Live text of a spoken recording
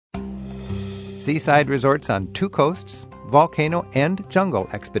seaside resorts on 2 coasts, volcano and jungle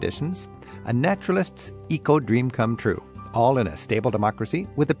expeditions, a naturalist's eco-dream come true, all in a stable democracy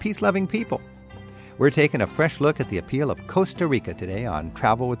with a peace-loving people. We're taking a fresh look at the appeal of Costa Rica today on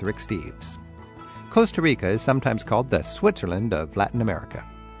Travel with Rick Steves. Costa Rica is sometimes called the Switzerland of Latin America.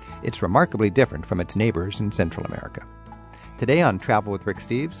 It's remarkably different from its neighbors in Central America. Today on Travel with Rick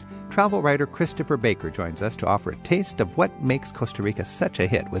Steves, travel writer Christopher Baker joins us to offer a taste of what makes Costa Rica such a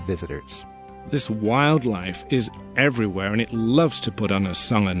hit with visitors. This wildlife is everywhere, and it loves to put on a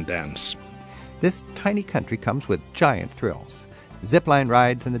song and dance. This tiny country comes with giant thrills. Zipline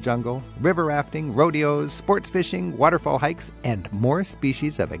rides in the jungle, river rafting, rodeos, sports fishing, waterfall hikes, and more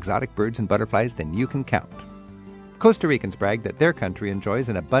species of exotic birds and butterflies than you can count. Costa Ricans brag that their country enjoys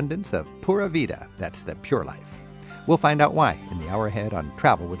an abundance of pura vida, that's the pure life. We'll find out why in the hour ahead on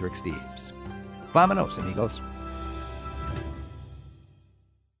Travel with Rick Steves. Vámonos, amigos.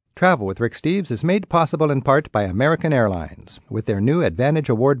 Travel with Rick Steves is made possible in part by American Airlines. With their new Advantage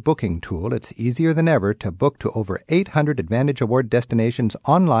Award booking tool, it's easier than ever to book to over 800 Advantage Award destinations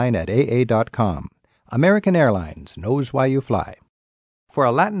online at aa.com. American Airlines knows why you fly. For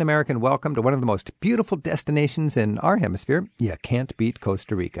a Latin American welcome to one of the most beautiful destinations in our hemisphere, you can't beat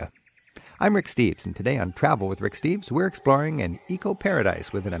Costa Rica. I'm Rick Steves, and today on Travel with Rick Steves, we're exploring an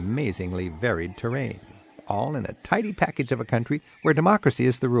eco-paradise with an amazingly varied terrain, all in a tidy package of a country where democracy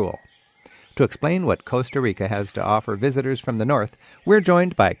is the rule. To explain what Costa Rica has to offer visitors from the north, we're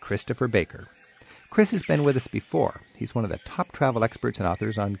joined by Christopher Baker. Chris has been with us before. He's one of the top travel experts and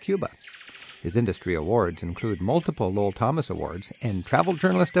authors on Cuba. His industry awards include multiple Lowell Thomas Awards and Travel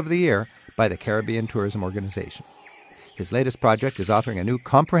Journalist of the Year by the Caribbean Tourism Organization. His latest project is authoring a new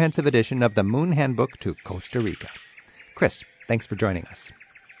comprehensive edition of the Moon Handbook to Costa Rica. Chris, thanks for joining us.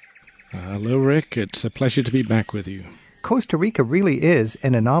 Hello, Rick. It's a pleasure to be back with you. Costa Rica really is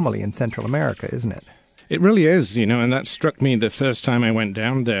an anomaly in Central America, isn't it? It really is, and that struck me the first time I went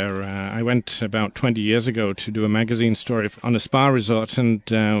down there. I went about 20 years ago to do a magazine story on a spa resort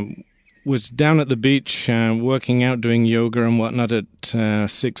and was down at the beach working out, doing yoga and whatnot at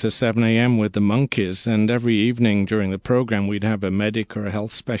 6 or 7 a.m. with the monkeys. And every evening during the program, we'd have a medic or a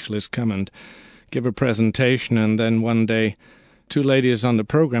health specialist come and give a presentation. And then one day, 2 ladies on the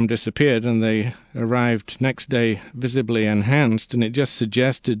program disappeared, and they arrived next day visibly enhanced, and it just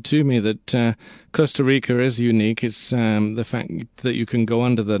suggested to me that Costa Rica is unique. It's the fact that you can go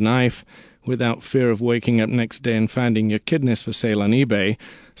under the knife without fear of waking up next day and finding your kidneys for sale on eBay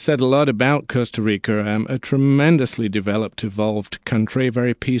said a lot about Costa Rica, a tremendously developed, evolved country,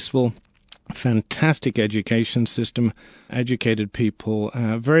 very peaceful, fantastic education system, educated people,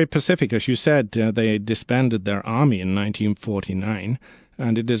 very pacific. As you said, they disbanded their army in 1949,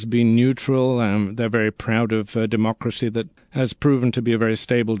 and it has been neutral. They're very proud of democracy that has proven to be a very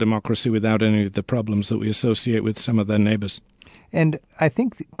stable democracy without any of the problems that we associate with some of their neighbors. And I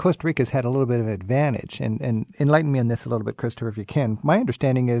think Costa Rica's had a little bit of an advantage, and enlighten me on this a little bit, Christopher, if you can. My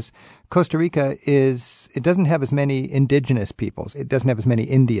understanding is Costa Rica it doesn't have as many indigenous peoples. It doesn't have as many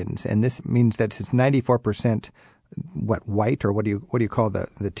Indians, and this means that it's 94% white, or what do you call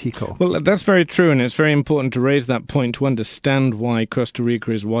the Tico? Well, that's very true, and it's very important to raise that point to understand why Costa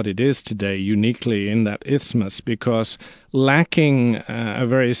Rica is what it is today, uniquely in that isthmus, because lacking a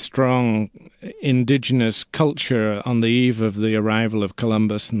very strong indigenous culture on the eve of the arrival of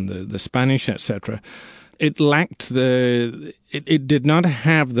Columbus and the Spanish, etc., it lacked it did not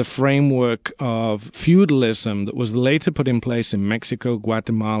have the framework of feudalism that was later put in place in Mexico,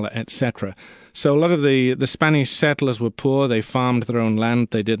 Guatemala, etc. So a lot of the Spanish settlers were poor. They farmed their own land.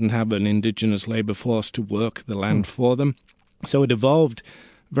 They didn't have an indigenous labor force to work the land for them. So it evolved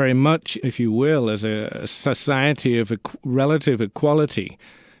very much, if you will, as a society of relative equality,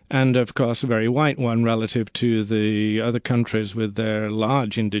 and, of course, a very white one relative to the other countries with their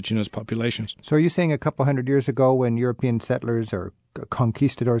large indigenous populations. So are you saying a couple hundred years ago when European settlers or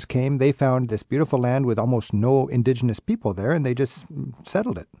conquistadors came, they found this beautiful land with almost no indigenous people there, and they just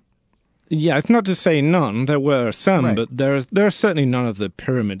settled it? Yeah, it's not to say none. There were some, right. But there are certainly none of the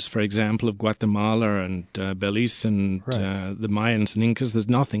pyramids, for example, of Guatemala and Belize and right. The Mayans and Incas. There's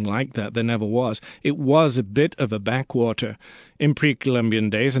nothing like that. There never was. It was a bit of a backwater in pre-Columbian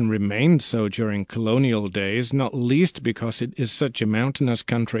days and remained so during colonial days, not least because it is such a mountainous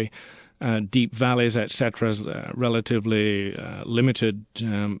country. Deep valleys, etc., relatively limited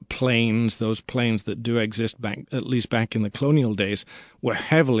plains. Those plains that do exist at least back in the colonial days, were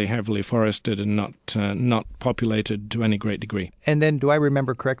heavily forested and not populated to any great degree. And then, do I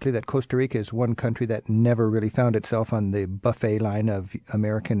remember correctly that Costa Rica is one country that never really found itself on the buffet line of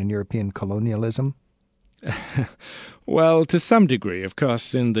American and European colonialism? Well, to some degree, of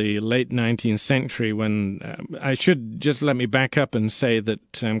course, in the late 19th century, when I should just let me back up and say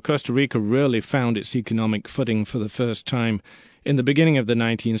that Costa Rica really found its economic footing for the first time in the beginning of the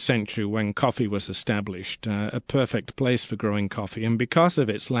 19th century when coffee was established, a perfect place for growing coffee. And because of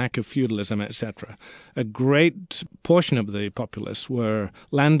its lack of feudalism, etc., a great portion of the populace were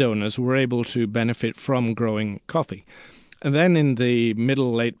landowners who were able to benefit from growing coffee. And then in the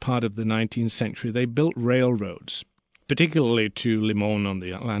late part of the 19th century, they built railroads, particularly to Limon on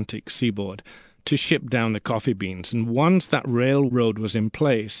the Atlantic seaboard, to ship down the coffee beans. And once that railroad was in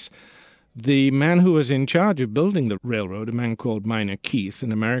place, the man who was in charge of building the railroad, a man called Minor Keith,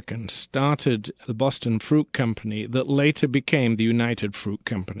 an American, started the Boston Fruit Company that later became the United Fruit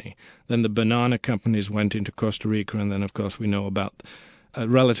Company. Then the banana companies went into Costa Rica, and then, of course, we know about a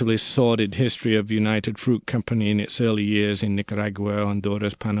relatively sordid history of United Fruit Company in its early years in Nicaragua,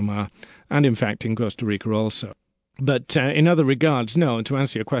 Honduras, Panama, and, in fact, in Costa Rica also. But in other regards, no, to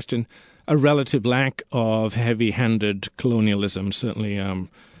answer your question, a relative lack of heavy-handed colonialism, certainly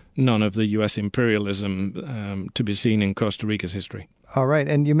none of the U.S. imperialism to be seen in Costa Rica's history. All right.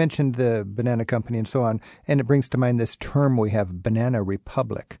 And you mentioned the banana company and so on, and it brings to mind this term we have, banana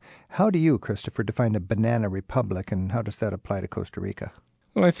republic. How do you, Christopher, define a banana republic, and how does that apply to Costa Rica?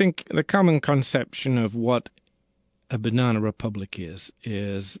 Well, I think the common conception of what a banana republic is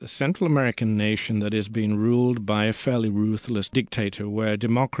a Central American nation that is being ruled by a fairly ruthless dictator where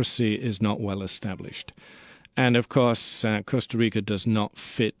democracy is not well established. And, of course, Costa Rica does not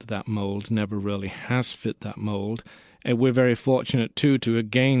fit that mold, never really has fit that mold. And we're very fortunate, too, to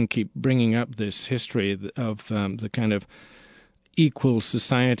again keep bringing up this history of the kind of equal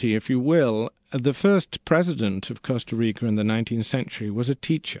society, if you will. The first president of Costa Rica in the 19th century was a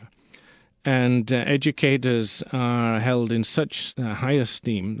teacher. And educators are held in such high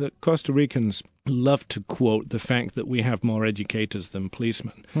esteem that Costa Ricans love to quote the fact that we have more educators than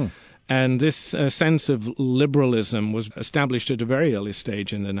policemen. And this sense of liberalism was established at a very early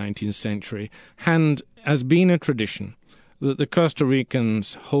stage in the 19th century and has been a tradition that the Costa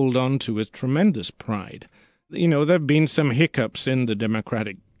Ricans hold on to with tremendous pride. You know, there have been some hiccups in the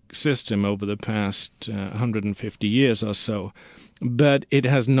democratic system over the past 150 years or so, but it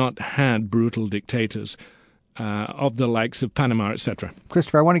has not had brutal dictators of the likes of Panama, etc.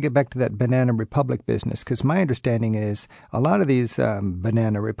 Christopher, I want to get back to that banana republic business, because my understanding is a lot of these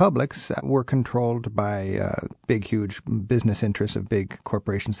banana republics were controlled by big, huge business interests of big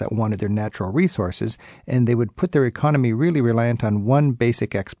corporations that wanted their natural resources, and they would put their economy really reliant on one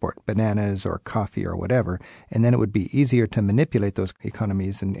basic export, bananas or coffee or whatever, and then it would be easier to manipulate those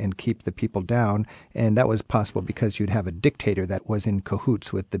economies and keep the people down, and that was possible because you'd have a dictator that was in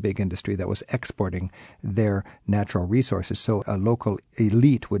cahoots with the big industry that was exporting their natural resources. So a local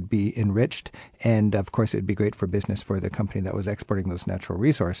elite would be enriched, and of course it would be great for business for the company that was exporting those natural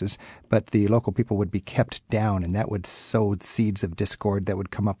resources, but the local people would be kept down, and that would sow seeds of discord that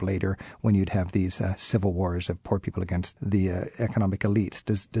would come up later when you'd have these civil wars of poor people against the economic elites.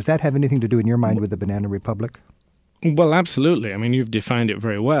 Does that have anything to do in your mind with the Banana Republic? Well, absolutely. I mean, you've defined it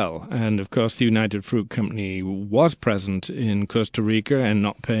very well. And, of course, the United Fruit Company was present in Costa Rica and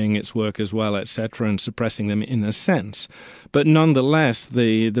not paying its workers well, etc., and suppressing them in a sense. But nonetheless,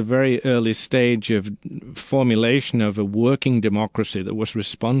 the very early stage of formulation of a working democracy that was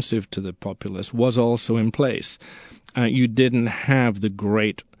responsive to the populace was also in place. You didn't have the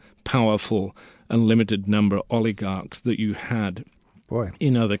great, powerful, unlimited number of oligarchs that you had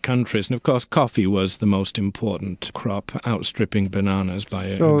in other countries. And, of course, coffee was the most important crop, outstripping bananas by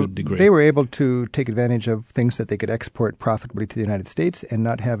a good degree. They were able to take advantage of things that they could export profitably to the United States and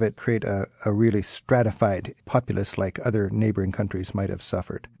not have it create a really stratified populace like other neighboring countries might have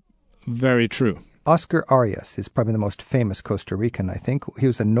suffered. Very true. Oscar Arias is probably the most famous Costa Rican, I think. He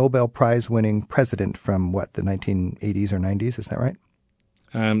was a Nobel Prize-winning president from, the 1980s or 90s? Is that right?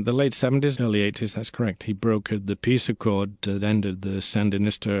 The late 70s, early 80s, that's correct. He brokered the peace accord that ended the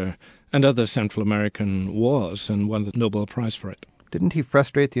Sandinista and other Central American wars and won the Nobel Prize for it. Didn't he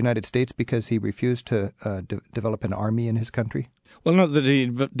frustrate the United States because he refused to develop an army in his country? Well, not that he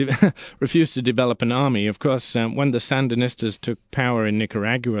refused to develop an army. Of course, when the Sandinistas took power in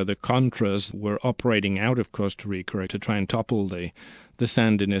Nicaragua, the Contras were operating out of Costa Rica to try and topple the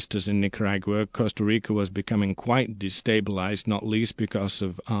Sandinistas in Nicaragua. Costa Rica was becoming quite destabilized, not least because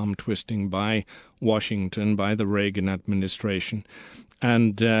of arm twisting by Washington, by the Reagan administration.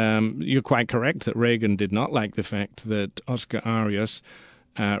 And you're quite correct that Reagan did not like the fact that Oscar Arias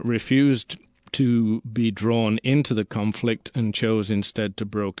refused to be drawn into the conflict and chose instead to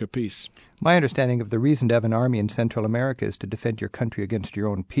broker peace. My understanding of the reason to have an army in Central America is to defend your country against your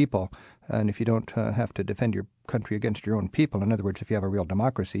own people. And if you don't have to defend your country against your own people, in other words, if you have a real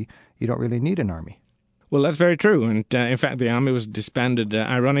democracy, you don't really need an army. Well, that's very true. And in fact, the army was disbanded,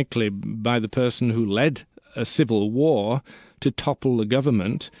 ironically, by the person who led a civil war to topple the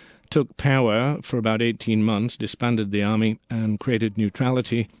government, took power for about 18 months, disbanded the army, and created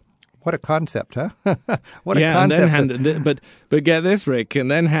neutrality. What a concept, huh? What a concept. And then handed, but get this, Rick, and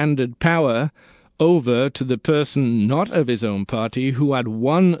then handed power over to the person not of his own party who had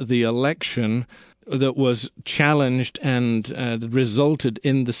won the election that was challenged and resulted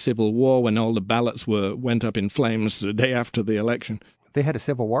in the civil war when all the ballots went up in flames the day after the election. They had a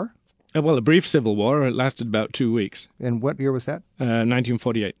civil war? Well, a brief civil war. It lasted about 2 weeks. And what year was that?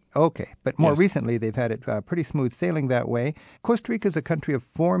 1948. Okay, but more recently they've had it pretty smooth sailing that way. Costa Rica is a country of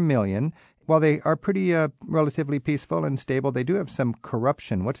 4 million. While they are pretty relatively peaceful and stable, they do have some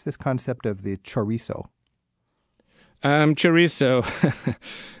corruption. What's this concept of the chorizo? Chorizo,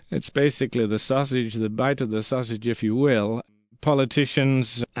 it's basically the sausage, the bite of the sausage, if you will.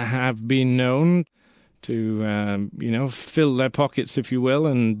 Politicians have been known to, fill their pockets, if you will,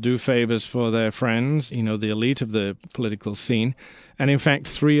 and do favors for their friends, the elite of the political scene. And in fact,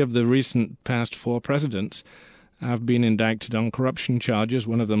 3 of the past 4 presidents have been indicted on corruption charges.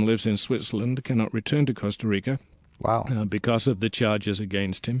 One of them lives in Switzerland, cannot return to Costa Rica. Wow. Because of the charges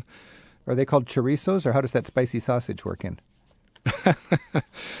against him. Are they called chorizos, or how does that spicy sausage work in?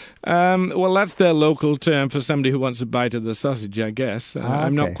 Well, that's their local term for somebody who wants a bite of the sausage, I guess. Okay.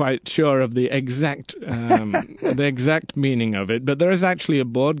 I'm not quite sure of the exact meaning of it, but there is actually a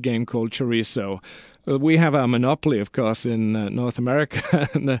board game called Chorizo. We have our monopoly, of course, in North America,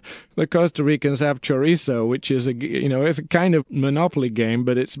 and the Costa Ricans have chorizo, which is it's a kind of monopoly game,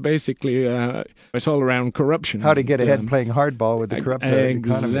 but it's basically it's all around corruption. How to get ahead playing hardball with the corrupt economy.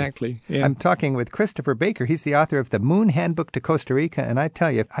 Exactly. Yeah. I'm talking with Christopher Baker. He's the author of The Moon Handbook to Costa Rica, and I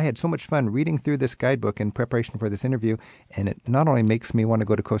tell you, I had so much fun reading through this guidebook in preparation for this interview, and it not only makes me want to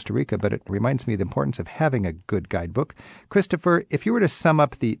go to Costa Rica, but it reminds me of the importance of having a good guidebook. Christopher, if you were to sum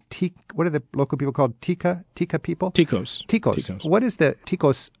up what are the local people called? Tica people? Ticos. What is the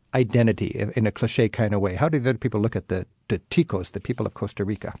Ticos identity in a cliche kind of way? How do the other people look at the Ticos, the people of Costa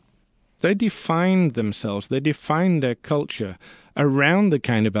Rica? They define themselves, they define their culture around the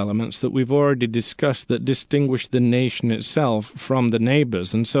kind of elements that we've already discussed that distinguish the nation itself from the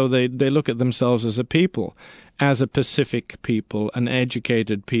neighbors. And so they look at themselves as a people, as a Pacific people, an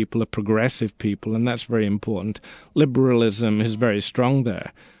educated people, a progressive people, and that's very important. Liberalism is very strong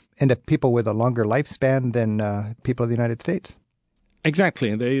there. And a people with a longer lifespan than people of the United States.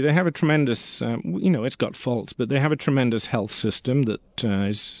 Exactly. They have a tremendous, it's got faults, but they have a tremendous health system that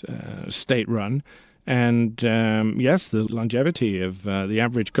is state-run. And, yes, the longevity of the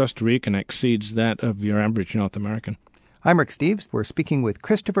average Costa Rican exceeds that of your average North American. I'm Rick Steves. We're speaking with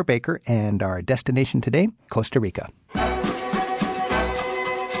Christopher Baker, and our destination today, Costa Rica.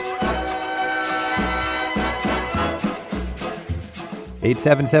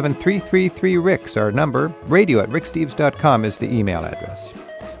 877-333-RICKS, our number. radio@ricksteves.com is the email address.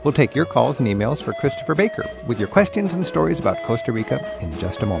 We'll take your calls and emails for Christopher Baker with your questions and stories about Costa Rica in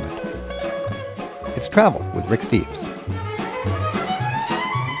just a moment. It's Travel with Rick Steves.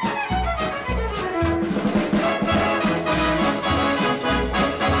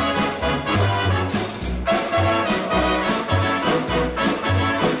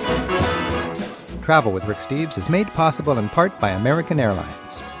 Travel with Rick Steves is made possible in part by American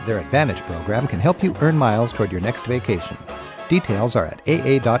Airlines. Their Advantage program can help you earn miles toward your next vacation. Details are at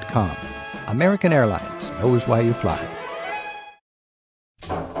aa.com. American Airlines knows why you fly.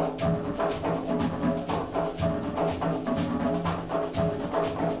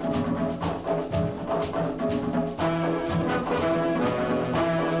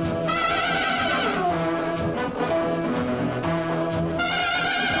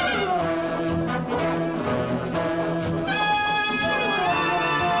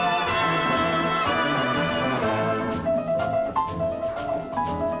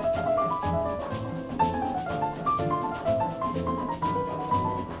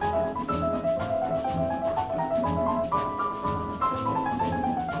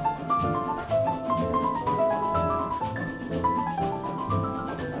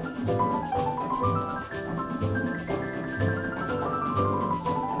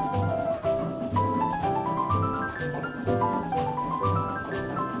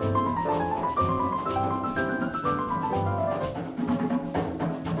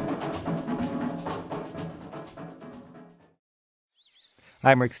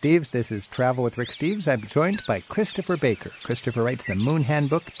 I'm Rick Steves. This is Travel with Rick Steves. I'm joined by Christopher Baker. Christopher writes the Moon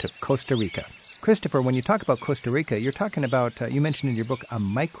Handbook to Costa Rica. Christopher, when you talk about Costa Rica, you're talking about, you mentioned in your book, a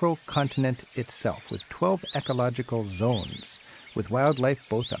microcontinent itself with 12 ecological zones, with wildlife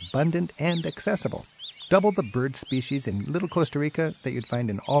both abundant and accessible. Double the bird species in little Costa Rica that you'd find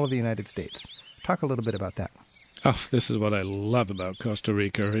in all of the United States. Talk a little bit about that. Oh, this is what I love about Costa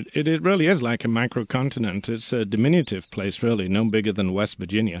Rica. It really is like a microcontinent. It's a diminutive place, really, no bigger than West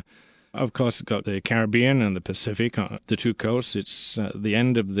Virginia. Of course, it's got the Caribbean and the Pacific, the two coasts. It's the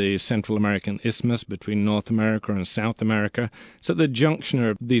end of the Central American isthmus between North America and South America. It's at the junction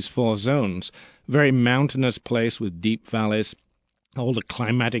of these four zones. Very mountainous place with deep valleys. All the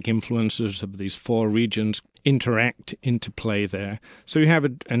climatic influences of these four regions interplay there. So you have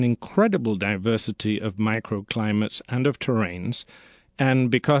an incredible diversity of microclimates and of terrains. And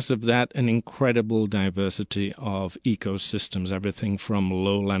because of that, an incredible diversity of ecosystems, everything from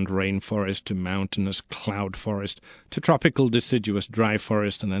lowland rainforest to mountainous cloud forest to tropical deciduous dry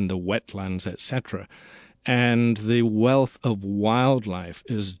forest and then the wetlands, etc. And the wealth of wildlife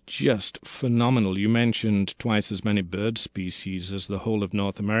is just phenomenal. You mentioned twice as many bird species as the whole of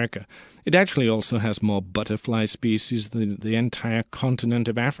North America. It actually also has more butterfly species than the entire continent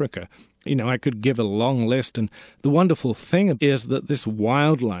of Africa. You know, I could give a long list, and the wonderful thing is that this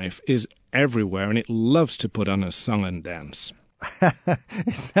wildlife is everywhere, and it loves to put on a song and dance.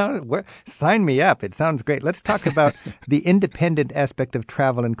 Sign me up. It sounds great. Let's talk about the independent aspect of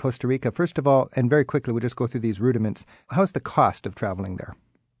travel in Costa Rica. First of all, and very quickly, we'll just go through these rudiments. How's the cost of traveling there?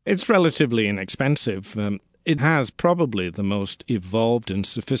 It's relatively inexpensive. It has probably the most evolved and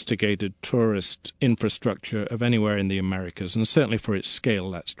sophisticated tourist infrastructure of anywhere in the Americas, and certainly for its scale,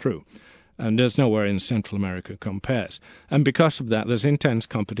 that's true. And there's nowhere in Central America compares. And because of that, there's intense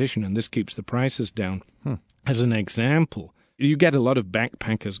competition, and this keeps the prices down. As an example, you get a lot of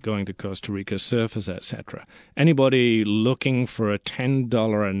backpackers going to Costa Rica, surfers, etc. Anybody looking for a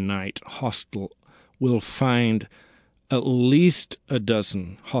 $10 a night hostel will find at least a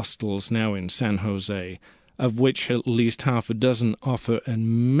dozen hostels now in San Jose, of which at least half a dozen offer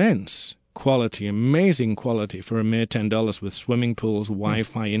immense quality, amazing quality for a mere $10 with swimming pools,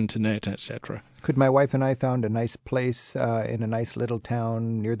 Wi-Fi, internet, etc. Could my wife and I found a nice place in a nice little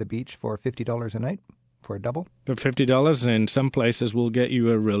town near the beach for $50 a night for a double? For $50, in some places, will get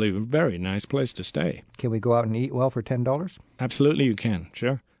you a really very nice place to stay. Can we go out and eat well for $10? Absolutely, you can,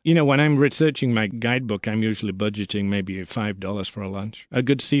 sure. You know, when I'm researching my guidebook, I'm usually budgeting maybe $5 for a lunch. A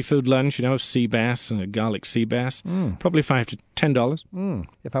good seafood lunch, you know, sea bass and a garlic sea bass, probably $5 to $10.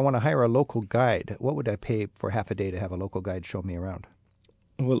 If I want to hire a local guide, what would I pay for half a day to have a local guide show me around?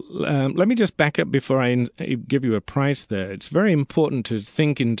 Well, let me just back up before I give you a price there. It's very important to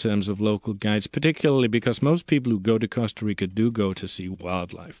think in terms of local guides, particularly because most people who go to Costa Rica do go to see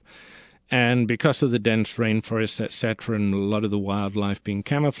wildlife. And because of the dense rainforests, etc., and a lot of the wildlife being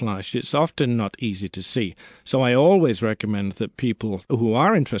camouflaged, it's often not easy to see. So I always recommend that people who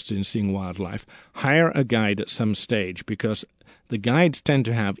are interested in seeing wildlife hire a guide at some stage, because the guides tend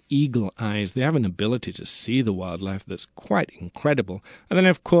to have eagle eyes. They have an ability to see the wildlife that's quite incredible. And then,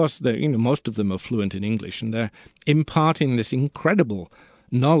 of course, most of them are fluent in English, and they're imparting this incredible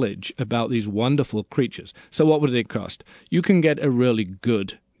knowledge about these wonderful creatures. So what would it cost? You can get a really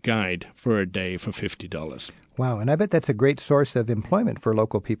good guide for a day for $50. Wow, and I bet that's a great source of employment for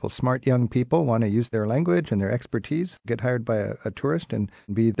local people. Smart young people want to use their language and their expertise, get hired by a tourist and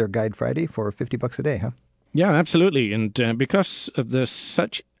be their guide Friday for $50 a day, huh? Yeah, absolutely. And because of there's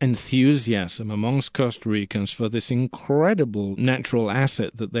such enthusiasm amongst Costa Ricans for this incredible natural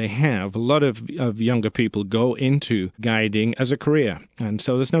asset that they have, a lot of younger people go into guiding as a career. And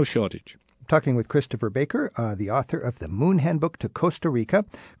so there's no shortage. Talking with Christopher Baker, the author of the Moon Handbook to Costa Rica.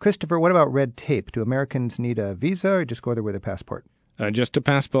 Christopher, what about red tape? Do Americans need a visa or just go there with a passport? Just a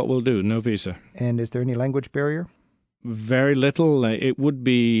passport will do, no visa. And is there any language barrier? Very little. It would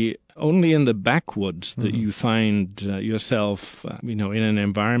be only in the backwoods that you find yourself, in an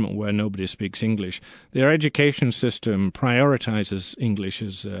environment where nobody speaks English. Their education system prioritizes English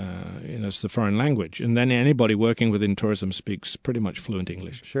as the foreign language, and then anybody working within tourism speaks pretty much fluent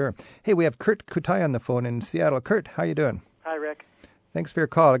English. Sure. Hey, we have Kurt Kutai on the phone in Seattle. Kurt, how you doing? Hi, Rick. Thanks for your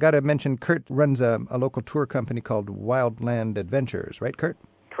call. I got to mention Kurt runs a local tour company called Wildland Adventures, right, Kurt?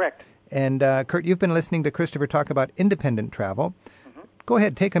 Correct. And, Kurt, you've been listening to Christopher talk about independent travel. Go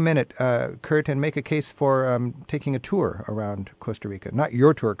ahead, take a minute, Kurt, and make a case for taking a tour around Costa Rica. Not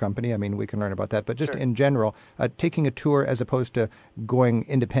your tour company. I mean, we can learn about that. But just in general, taking a tour as opposed to going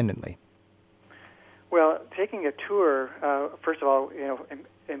independently. Well, taking a tour, first of all,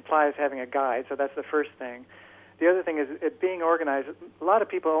 implies having a guide. So that's the first thing. the other thing is it being organized. A lot of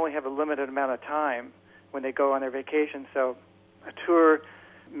people only have a limited amount of time when they go on their vacation, so a tour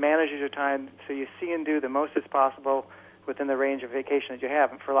manages your time so you see and do the most as possible within the range of vacation that you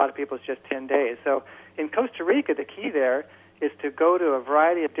have. And for a lot of people, it's just 10 days. So in Costa Rica, the key there is to go to a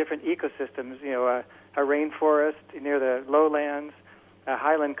variety of different ecosystems, a rainforest near the lowlands, a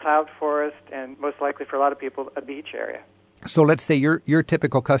highland cloud forest, and most likely for a lot of people, a beach area. So let's say your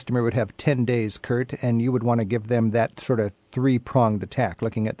typical customer would have 10 days, Kurt, and you would want to give them that sort of three-pronged attack,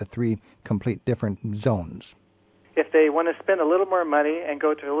 looking at the three complete different zones. If they want to spend a little more money and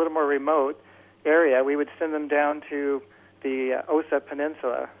go to a little more remote area, we would send them down to the Osa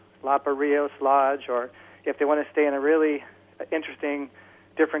Peninsula, Lapa Rios Lodge, or if they want to stay in a really interesting,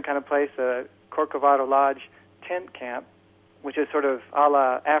 different kind of place, a Corcovado Lodge tent camp, which is sort of a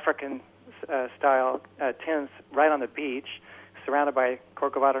la African style tents right on the beach, surrounded by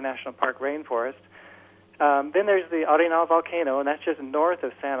Corcovado National Park rainforest. Then there's the Arenal volcano, and that's just north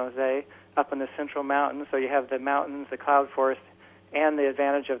of San Jose, up in the central mountains. So you have the mountains, the cloud forest, and the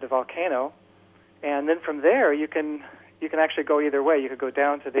advantage of the volcano. And then from there, you can actually go either way. You could go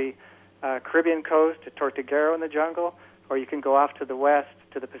down to the Caribbean coast, to Tortuguero in the jungle, or you can go off to the west,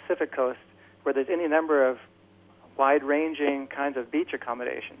 to the Pacific coast, where there's any number of wide-ranging kinds of beach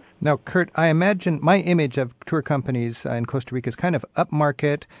accommodations. Now, Kurt, I imagine my image of tour companies in Costa Rica is kind of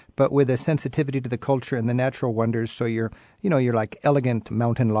upmarket, but with a sensitivity to the culture and the natural wonders. So you're like elegant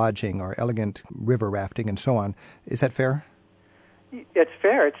mountain lodging or elegant river rafting and so on. Is that fair? It's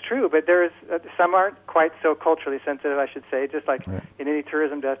fair. It's true. But there's some aren't quite so culturally sensitive, I should say, just like in any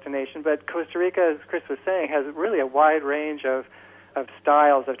tourism destination. But Costa Rica, as Chris was saying, has really a wide range of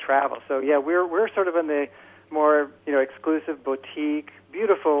styles of travel. So yeah, we're sort of in the more exclusive boutique,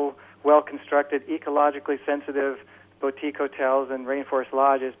 beautiful, well-constructed, ecologically sensitive boutique hotels and rainforest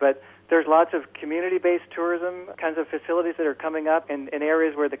lodges. But there's lots of community-based tourism kinds of facilities that are coming up in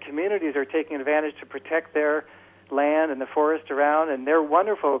areas where the communities are taking advantage to protect their land and the forest around, and they're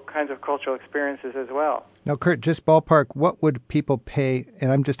wonderful kinds of cultural experiences as well. Now, Kurt, just ballpark, what would people pay,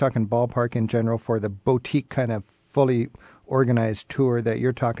 and I'm just talking ballpark in general, for the boutique kind of fully organized tour that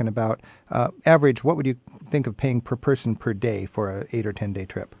you're talking about? Average, what would you think of paying per person per day for an 8 or 10 day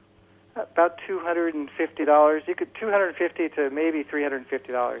trip? About $250. You could $250 to maybe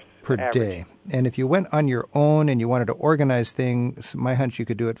 $350 per average. Day. And if you went on your own and you wanted to organize things, my hunch you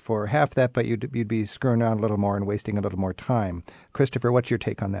could do it for half that, but you'd be screwing around a little more and wasting a little more time. Christopher, what's your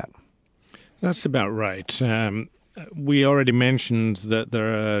take on that? That's about right. We already mentioned that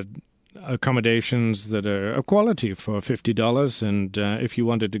there are accommodations that are of quality for $50, and if you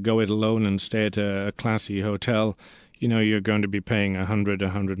wanted to go it alone and stay at a classy hotel, you're going to be paying $100,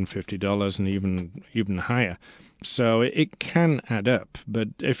 $150 and even higher. So it can add up. But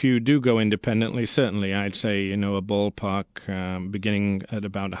if you do go independently, certainly I'd say, a ballpark beginning at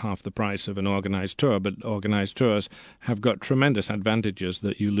about half the price of an organized tour. But organized tours have got tremendous advantages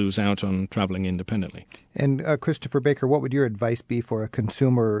that you lose out on traveling independently. And Christopher Baker, what would your advice be for a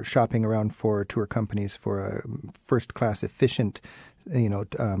consumer shopping around for tour companies for a first-class, efficient,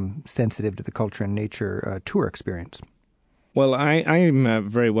 sensitive to the culture and nature tour experience? Well, I'm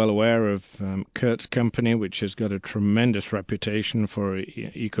very well aware of Kurt's company, which has got a tremendous reputation for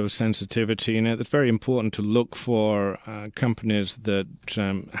eco-sensitivity, and it's very important to look for companies that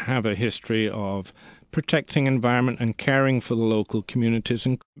have a history of protecting environment and caring for the local communities,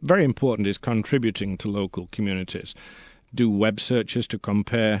 and very important is contributing to local communities. Do web searches to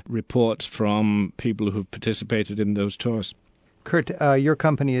compare reports from people who've participated in those tours. Kurt, your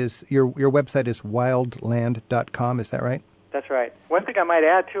company your website is wildland.com, is that right? That's right. One thing I might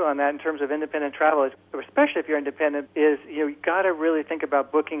add, too, on that in terms of independent travel, is, especially if you're independent, is you've got to really think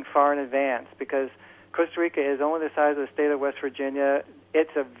about booking far in advance, because Costa Rica is only the size of the state of West Virginia.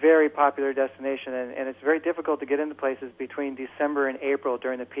 It's a very popular destination, and it's very difficult to get into places between December and April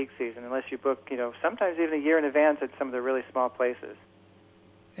during the peak season, unless you book, sometimes even a year in advance at some of the really small places.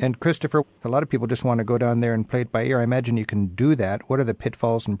 And Christopher, a lot of people just want to go down there and play it by ear. I imagine you can do that. What are the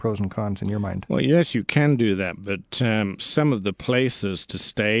pitfalls and pros and cons in your mind? Well, yes, you can do that, but some of the places to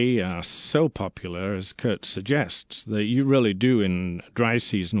stay are so popular, as Kurt suggests, that you really do in dry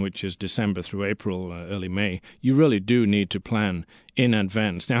season, which is December through April, early May, you really do need to plan in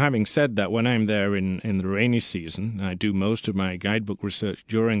advance. Now, having said that, when I'm there in the rainy season, I do most of my guidebook research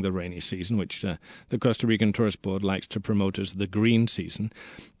during the rainy season, which the Costa Rican Tourist Board likes to promote as the green season.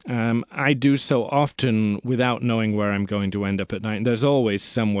 I do so often without knowing where I'm going to end up at night. There's always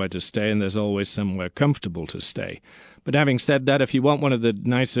somewhere to stay, and there's always somewhere comfortable to stay. But having said that, if you want one of the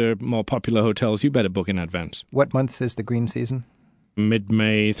nicer, more popular hotels, you better book in advance. What months is the green season?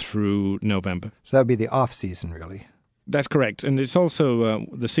 mid-May through November. So that would be the off-season, really. That's correct. And it's also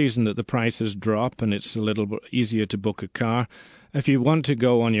the season that the prices drop and it's a little bit easier to book a car. If you want to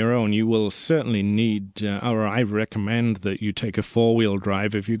go on your own, you will certainly need, or I recommend that you take a four-wheel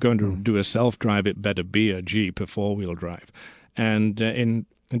drive. If you're going to do a self-drive, it better be a Jeep, a four-wheel drive. And in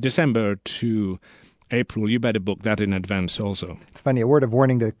December to April, you better book that in advance also. It's funny, a word of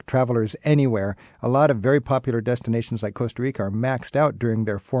warning to travelers anywhere. A lot of very popular destinations like Costa Rica are maxed out during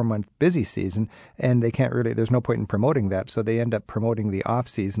their 4-month busy season, and they can't really, there's no point in promoting that, so they end up promoting the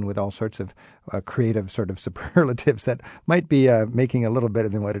off-season with all sorts of creative sort of superlatives that might be making a little better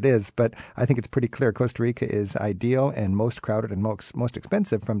than what it is. But I think it's pretty clear Costa Rica is ideal and most crowded and most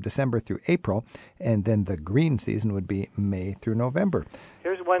expensive from December through April, and then the green season would be May through November.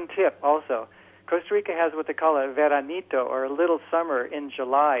 Here's one tip also. Costa Rica has what they call a veranito, or a little summer, in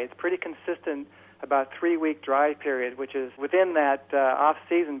July. It's pretty consistent, about 3-week dry period, which is within that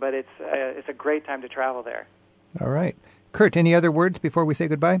off-season, but it's a great time to travel there. All right. Kurt, any other words before we say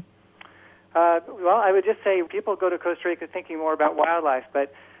goodbye? Well, I would just say people go to Costa Rica thinking more about wildlife,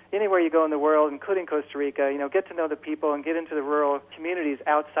 but anywhere you go in the world, including Costa Rica, get to know the people and get into the rural communities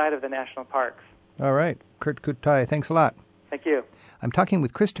outside of the national parks. All right. Kurt Kutai, thanks a lot. Thank you. I'm talking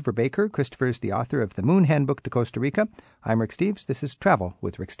with Christopher Baker. Christopher is the author of The Moon Handbook to Costa Rica. I'm Rick Steves. This is Travel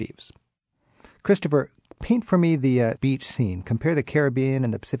with Rick Steves. Christopher, paint for me the beach scene. Compare the Caribbean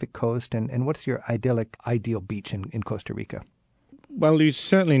and the Pacific coast, and what's your ideal beach in Costa Rica? Well, you're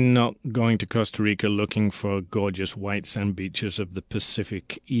certainly not going to Costa Rica looking for gorgeous white sand beaches of the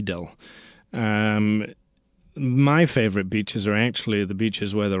Pacific idyll. My favorite beaches are actually the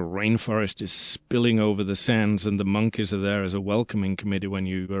beaches where the rainforest is spilling over the sands and the monkeys are there as a welcoming committee when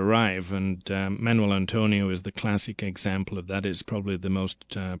you arrive. And Manuel Antonio is the classic example of that. It's probably the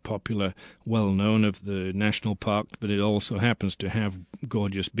most popular, well-known of the national park, but it also happens to have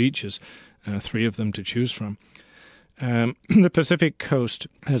gorgeous beaches, 3 of them to choose from. The Pacific coast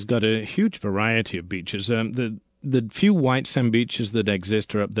has got a huge variety of beaches. The few white sand beaches that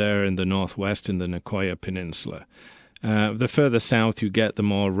exist are up there in the northwest in the Nicoya Peninsula. The further south you get, the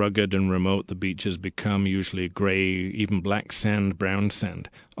more rugged and remote the beaches become, usually grey, even black sand, brown sand.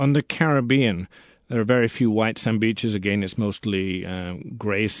 On the Caribbean, there are very few white sand beaches. Again, it's mostly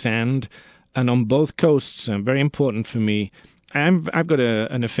grey sand. And on both coasts, very important for me, I've got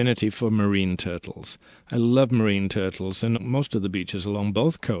an affinity for marine turtles. I love marine turtles, and most of the beaches along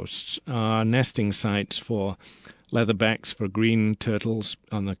both coasts are nesting sites for leatherbacks, for green turtles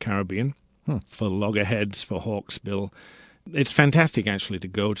on the Caribbean, for loggerheads, for hawksbill. It's fantastic, actually, to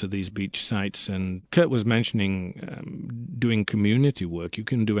go to these beach sites. And Kurt was mentioning doing community work. You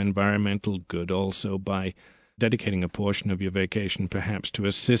can do environmental good also by dedicating a portion of your vacation perhaps to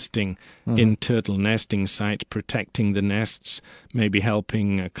assisting in turtle nesting sites, protecting the nests, maybe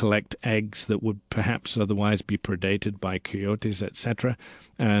helping collect eggs that would perhaps otherwise be predated by coyotes, etc.,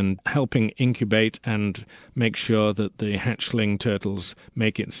 and helping incubate and make sure that the hatchling turtles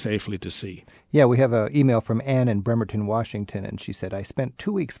make it safely to sea. Yeah, we have an email from Anne in Bremerton, Washington, and she said, I spent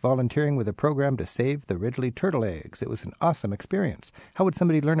 2 weeks volunteering with a program to save the Ridley turtle eggs. It was an awesome experience. How would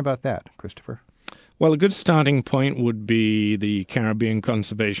somebody learn about that, Christopher? Well, a good starting point would be the Caribbean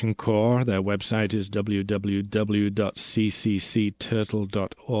Conservation Corps. Their website is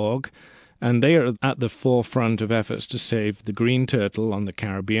www.cccturtle.org, and they are at the forefront of efforts to save the green turtle on the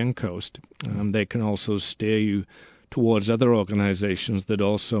Caribbean coast. They can also steer you towards other organizations that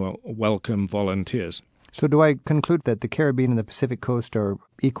also welcome volunteers. So do I conclude that the Caribbean and the Pacific coast are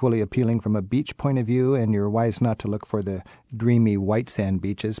equally appealing from a beach point of view, and you're wise not to look for the dreamy white sand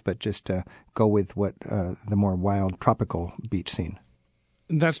beaches, but just go with what the more wild tropical beach scene?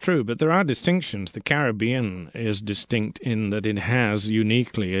 That's true, but there are distinctions. The Caribbean is distinct in that it has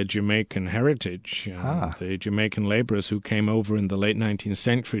uniquely a Jamaican heritage. The Jamaican laborers who came over in the late 19th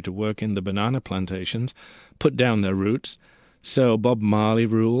century to work in the banana plantations put down their roots. So Bob Marley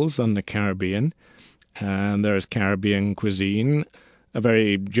rules on the Caribbean. And there is Caribbean cuisine, a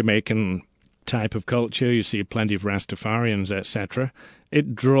very Jamaican type of culture. You see plenty of Rastafarians, etc.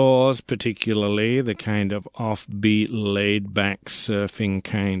 It draws particularly the kind of offbeat, laid-back surfing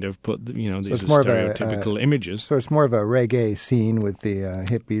kind of these are stereotypical images. So it's more of a reggae scene with the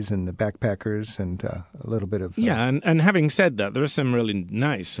hippies and the backpackers and a little bit of... Yeah, and having said that, there are some really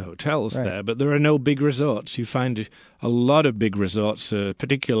nice hotels there, but there are no big resorts. You find a lot of big resorts,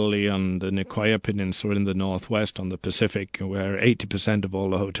 particularly on the Nicoya Peninsula in the northwest on the Pacific, where 80% of all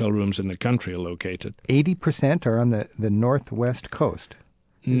the hotel rooms in the country are located. 80% are on the northwest coast?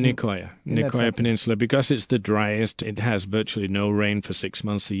 Nicoya Peninsula. Because it's the driest, it has virtually no rain for 6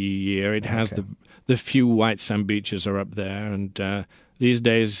 months a year. It has the few white sand beaches are up there, and these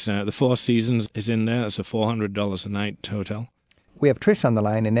days the Four Seasons is in there. It's a $400 a night hotel. We have Trish on the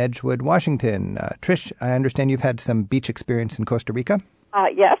line in Edgewood, Washington. Trish, I understand you've had some beach experience in Costa Rica?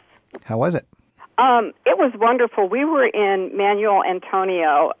 Yes. How was it? It was wonderful. We were in Manuel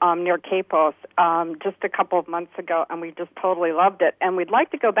Antonio near Capos just a couple of months ago, and we just totally loved it. And we'd like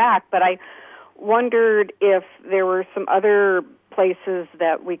to go back, but I wondered if there were some other places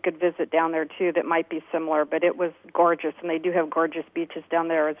that we could visit down there, too, that might be similar. But it was gorgeous, and they do have gorgeous beaches down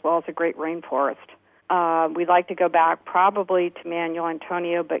there as well as a great rainforest. We'd like to go back probably to Manuel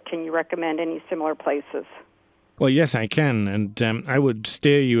Antonio, but can you recommend any similar places? Well, yes, I can, and I would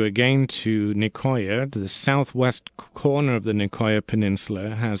steer you again to Nicoya. The southwest corner of the Nicoya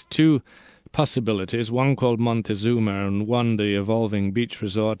Peninsula has two possibilities, one called Montezuma and one the evolving beach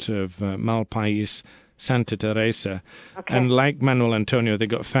resort of Malpais, Santa Teresa. Okay. And like Manuel Antonio, they've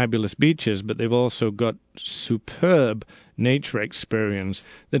got fabulous beaches, but they've also got superb nature experience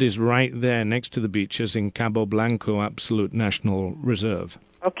that is right there next to the beaches in Cabo Blanco Absolute National Reserve.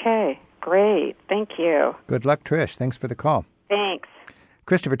 Okay. Great. Thank you. Good luck, Trish. Thanks for the call. Thanks.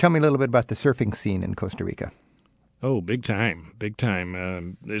 Christopher, tell me a little bit about the surfing scene in Costa Rica. Oh, big time, big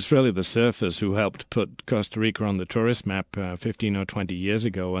time. It's really the surfers who helped put Costa Rica on the tourist map 15 or 20 years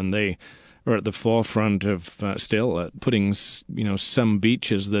ago, and they are at the forefront of still putting, some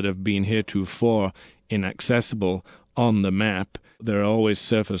beaches that have been heretofore inaccessible on the map. There are always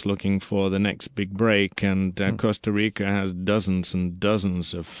surfers looking for the next big break, and Costa Rica has dozens and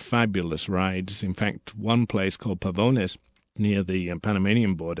dozens of fabulous rides. In fact, one place called Pavones, near the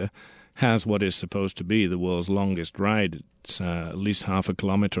Panamanian border, has what is supposed to be the world's longest ride. It's at least half a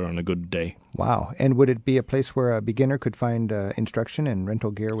kilometer on a good day. Wow. And would it be a place where a beginner could find instruction and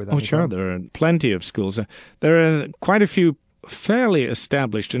rental gear without any sure. problem? There are plenty of schools. There are quite a few fairly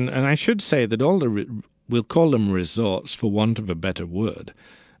established, and I should say that all we'll call them resorts for want of a better word.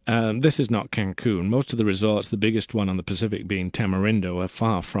 This is not Cancun. Most of the resorts, the biggest one on the Pacific being Tamarindo, are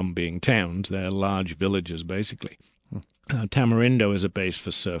far from being towns. They're large villages, basically. Tamarindo is a base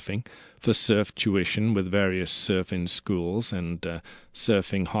for surfing, for surf tuition with various surfing schools and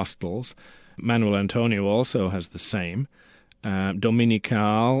surfing hostels. Manuel Antonio also has the same.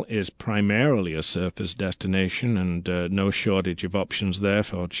 Dominical is primarily a surfer's destination, and no shortage of options there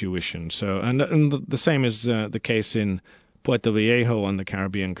for tuition. So, and the same is the case in Puerto Viejo on the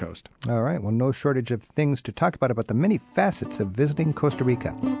Caribbean coast. All right. Well, no shortage of things to talk about the many facets of visiting Costa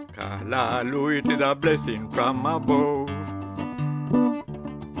Rica. Kalalu, it is a blessing from above.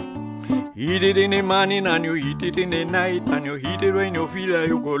 Eat it in the morning and you eat it in the night, and you eat it when you feel like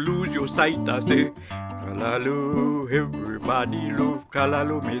you go lose your sight. I say, Kalalu, everybody love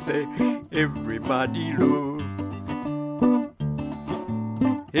Kalalu, me say, everybody love.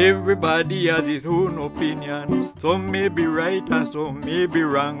 Everybody has his own opinion. Some may be right and some may be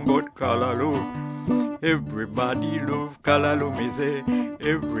wrong, but Kalalu, everybody love Kalalu, me say,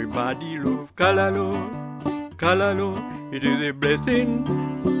 everybody love Kalalu. Kalalu, it is a blessing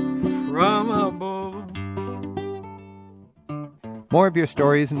from above. More of your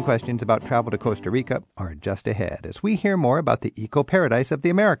stories and questions about travel to Costa Rica are just ahead as we hear more about the eco-paradise of the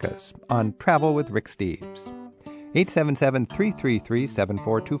Americas on Travel with Rick Steves.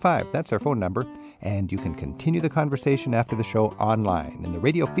 877-333-7425. That's our phone number. And you can continue the conversation after the show online in the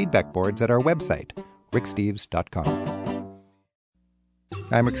radio feedback boards at our website, ricksteves.com.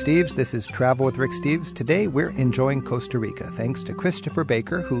 I'm Rick Steves. This is Travel with Rick Steves. Today we're enjoying Costa Rica thanks to Christopher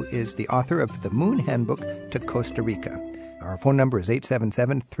Baker, who is the author of The Moon Handbook to Costa Rica. Our phone number is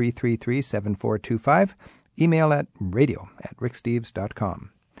 877-333-7425. Email at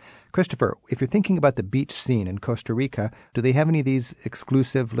radio@ricksteves.com. Christopher, if you're thinking about the beach scene in Costa Rica, do they have any of these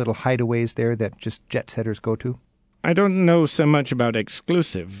exclusive little hideaways there that just jet-setters go to? I don't know so much about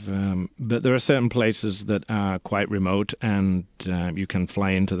exclusive, but there are certain places that are quite remote, and you can fly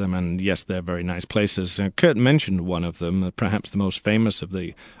into them, and yes, they're very nice places. Kurt mentioned one of them, perhaps the most famous of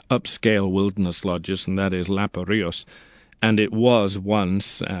the upscale wilderness lodges, and that is Lapa Rios. And it was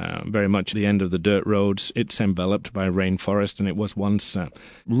once very much the end of the dirt roads. It's enveloped by rainforest, and it was once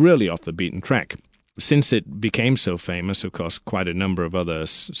really off the beaten track. Since it became so famous, of course, quite a number of other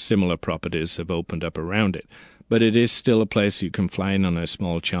similar properties have opened up around it. But it is still a place you can fly in on a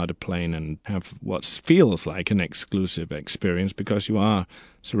small charter plane and have what feels like an exclusive experience because you are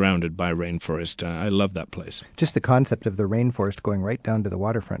surrounded by rainforest. I love that place. Just the concept of the rainforest going right down to the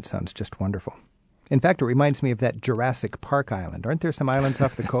waterfront sounds just wonderful. In fact, it reminds me of that Jurassic Park island. Aren't there some islands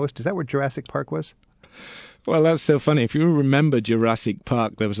off the coast? Is that where Jurassic Park was? Well, that's so funny. If you remember Jurassic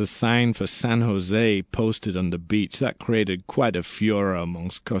Park, there was a sign for San Jose posted on the beach. That created quite a furor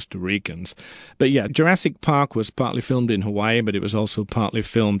amongst Costa Ricans. But yeah, Jurassic Park was partly filmed in Hawaii, but it was also partly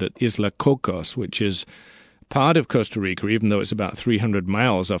filmed at Isla Cocos, which is part of Costa Rica, even though it's about 300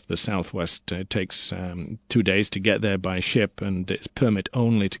 miles off the southwest. It takes 2 days to get there by ship, and it's permit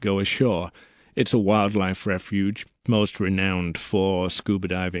only to go ashore. It's a wildlife refuge, most renowned for scuba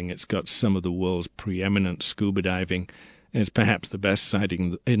diving. It's got some of the world's preeminent scuba diving. It's perhaps the best site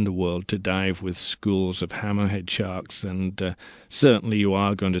in the world to dive with schools of hammerhead sharks, and certainly you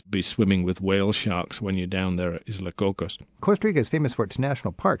are going to be swimming with whale sharks when you're down there at Isla Cocos. Costa Rica is famous for its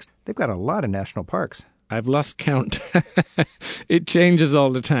national parks. They've got a lot of national parks. I've lost count. It changes all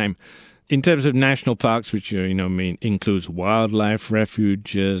the time. In terms of national parks, which includes wildlife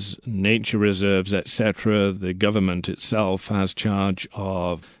refuges, nature reserves, etc., the government itself has charge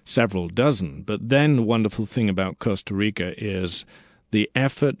of several dozen. But then the wonderful thing about Costa Rica is the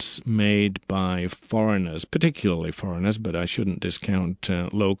efforts made by foreigners, particularly foreigners, but I shouldn't discount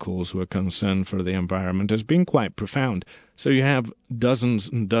locals who are concerned for the environment, has been quite profound. So you have dozens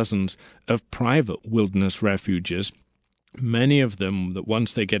and dozens of private wilderness refuges. Many of them, that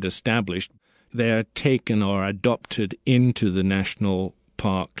once they get established, they are taken or adopted into the national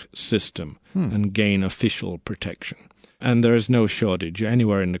park system and gain official protection. And there is no shortage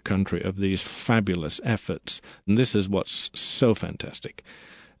anywhere in the country of these fabulous efforts. And this is what's so fantastic.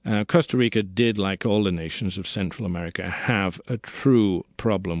 Costa Rica did, like all the nations of Central America, have a true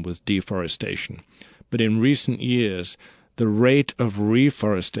problem with deforestation. But in recent years, the rate of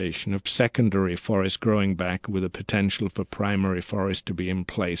reforestation, of secondary forest growing back with a potential for primary forest to be in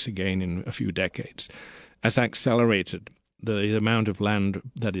place again in a few decades, has accelerated. The amount of land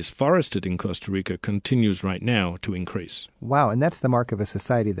that is forested in Costa Rica continues right now to increase. Wow, and that's the mark of a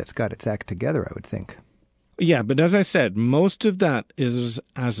society that's got its act together, I would think. Yeah, but as I said, most of that is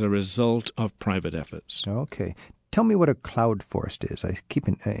as a result of private efforts. Okay. Tell me what a cloud forest is. I keep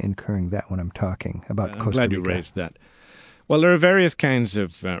incurring that when I'm talking about Costa Rica. I'm glad you raised that. Well, there are various kinds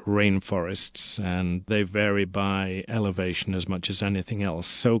of rainforests, and they vary by elevation as much as anything else.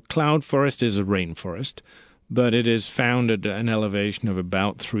 So cloud forest is a rainforest, but it is found at an elevation of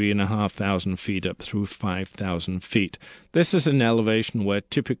about 3,500 feet up through 5,000 feet. This is an elevation where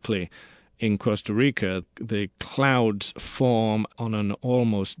typically in Costa Rica the clouds form on an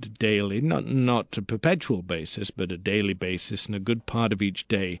almost daily, not a perpetual basis, but a daily basis, and a good part of each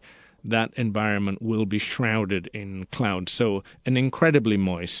day that environment will be shrouded in clouds. So an incredibly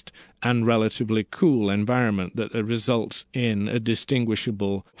moist and relatively cool environment that results in a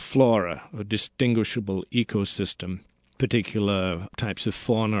distinguishable flora, a distinguishable ecosystem. Particular types of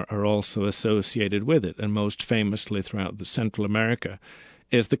fauna are also associated with it, and most famously throughout the Central America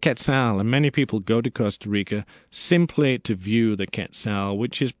is the quetzal, and many people go to Costa Rica simply to view the quetzal,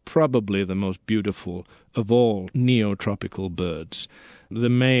 which is probably the most beautiful of all neotropical birds. The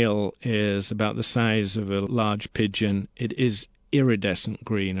male is about the size of a large pigeon. It is iridescent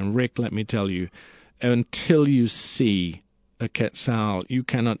green, and Rick, let me tell you, until you see a quetzal, you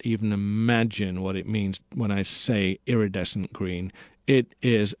cannot even imagine what it means when I say iridescent green. It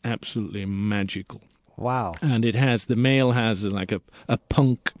is absolutely magical. Wow. And the male has like a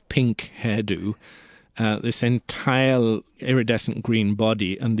punk pink hairdo, this entire iridescent green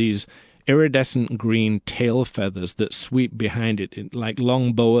body, and these iridescent green tail feathers that sweep behind it, like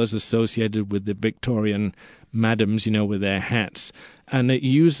long boas associated with the Victorian madams, with their hats. And it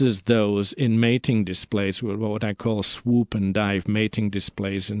uses those in mating displays, what I call swoop and dive mating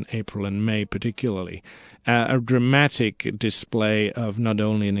displays in April and May particularly. A dramatic display of not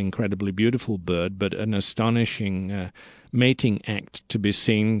only an incredibly beautiful bird, but an astonishing mating act to be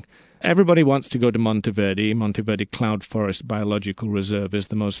seen. Everybody wants to go to Monteverde. Monteverde Cloud Forest Biological Reserve is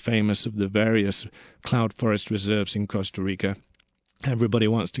the most famous of the various cloud forest reserves in Costa Rica. Everybody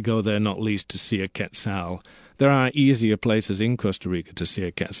wants to go there, not least to see a quetzal. There are easier places in Costa Rica to see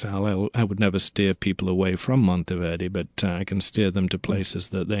a quetzal. I would never steer people away from Monteverde, but I can steer them to places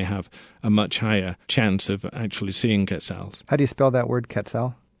that they have a much higher chance of actually seeing quetzals. How do you spell that word,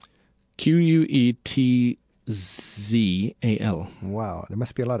 quetzal? Quetzal. Wow, there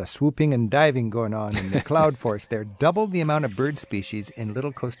must be a lot of swooping and diving going on in the cloud forest there. Double the amount of bird species in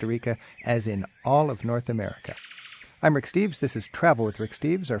Little Costa Rica as in all of North America. I'm Rick Steves. This is Travel with Rick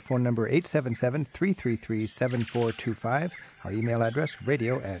Steves. Our phone number 877-333-7425. Our email address,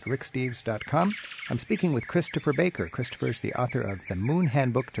 radio@ricksteves.com. I'm speaking with Christopher Baker. Christopher is the author of The Moon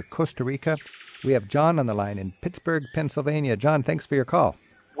Handbook to Costa Rica. We have John on the line in Pittsburgh, Pennsylvania. John, thanks for your call.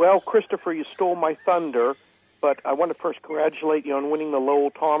 Well, Christopher, you stole my thunder, but I want to first congratulate you on winning the Lowell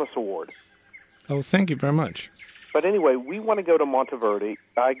Thomas Award. Oh, thank you very much. But anyway, we want to go to Monteverde.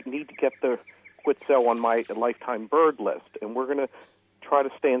 I need to get the Quetzal on my lifetime bird list, and we're going to try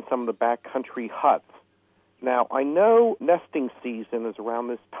to stay in some of the backcountry huts. Now, I know nesting season is around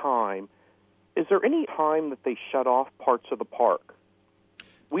this time. Is there any time that they shut off parts of the park?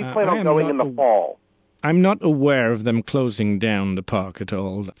 We plan on going in the fall. I'm not aware of them closing down the park at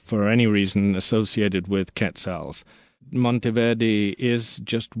all for any reason associated with quetzals. Monteverde is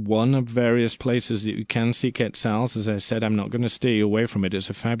just one of various places that you can see quetzals. As I said, I'm not going to stay away from it. It's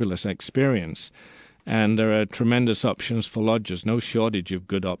a fabulous experience. And there are tremendous options for lodges, no shortage of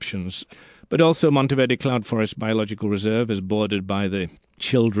good options. But also Monteverde Cloud Forest Biological Reserve is bordered by the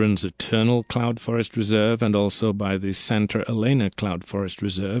Children's Eternal Cloud Forest Reserve and also by the Santa Elena Cloud Forest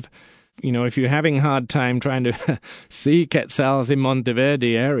Reserve. You know, if you're having a hard time trying to see quetzals in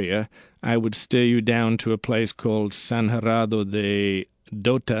Monteverde area, I would steer you down to a place called San Gerardo de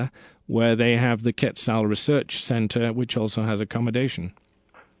Dota, where they have the Quetzal Research Center, which also has accommodation.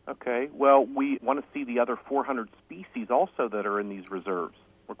 Okay. Well, we want to see the other 400 species also that are in these reserves.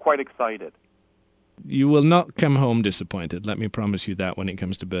 We're quite excited. You will not come home disappointed, let me promise you that, when it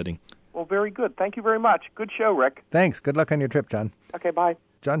comes to birding. Well, very good. Thank you very much. Good show, Rick. Thanks. Good luck on your trip, John. Okay, bye.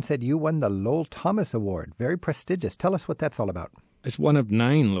 John said you won the Lowell Thomas Award. Very prestigious. Tell us what that's all about. It's one of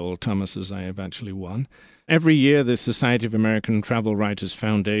 9 Lowell Thomases I have actually won. Every year, the Society of American Travel Writers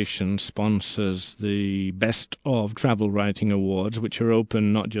Foundation sponsors the Best of Travel Writing Awards, which are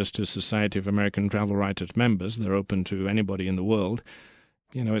open not just to Society of American Travel Writers members, they're open to anybody in the world.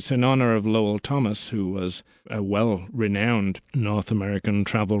 You know, it's in honor of Lowell Thomas, who was a well-renowned North American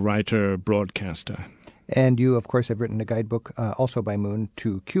travel writer, broadcaster. And you, of course, have written a guidebook, also by Moon,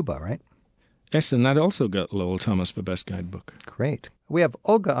 to Cuba, right? Yes, and that also got Lowell Thomas for Best Guidebook. Great. We have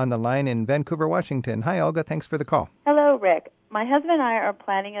Olga on the line in Vancouver, Washington. Hi, Olga. Thanks for the call. Hello, Rick. My husband and I are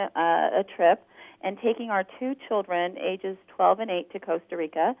planning a trip and taking our 2 children, ages 12 and 8, to Costa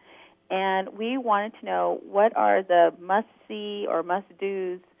Rica. And we wanted to know what are the must-see or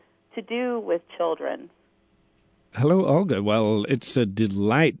must-dos to do with children. Hello, Olga. Well, it's a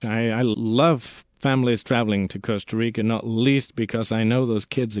delight. I love families traveling to Costa Rica, not least because I know those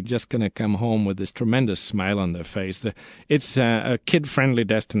kids are just going to come home with this tremendous smile on their face. It's a kid-friendly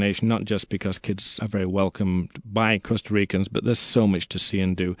destination, not just because kids are very welcomed by Costa Ricans, but there's so much to see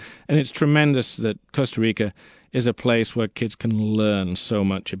and do. And it's tremendous that Costa Rica is a place where kids can learn so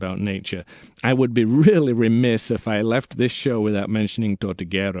much about nature. I would be really remiss if I left this show without mentioning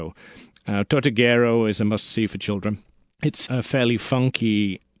Tortuguero. Tortuguero is a must-see for children. It's a fairly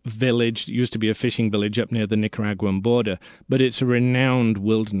funky village. It used to be a fishing village up near the Nicaraguan border, but it's a renowned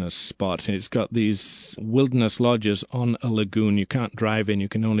wilderness spot. It's got these wilderness lodges on a lagoon. You can't drive in. You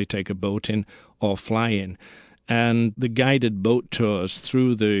can only take a boat in or fly in. And the guided boat tours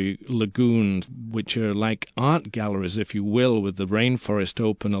through the lagoons, which are like art galleries, if you will, with the rainforest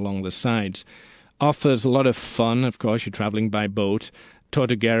open along the sides, offers a lot of fun. Of course, you're traveling by boat.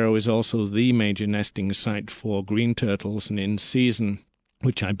 Tortuguero is also the major nesting site for green turtles, and in season,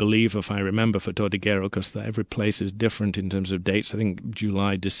 which I believe, if I remember, for Tortuguero, because every place is different in terms of dates. I think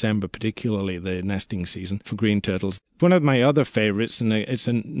July, December, particularly the nesting season for green turtles. One of my other favorites, and it's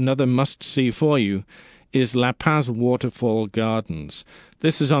another must-see for you, is La Paz Waterfall Gardens.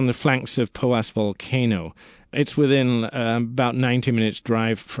 This is on the flanks of Poas Volcano. It's within about 90 minutes'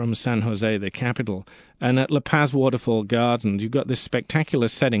 drive from San Jose, the capital. And at La Paz Waterfall Gardens, you've got this spectacular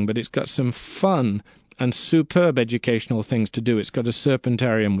setting, but it's got some fun and superb educational things to do. It's got a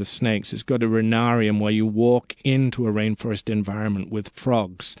serpentarium with snakes. It's got a renarium where you walk into a rainforest environment with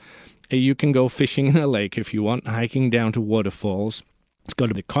frogs. You can go fishing in a lake if you want, hiking down to waterfalls. It's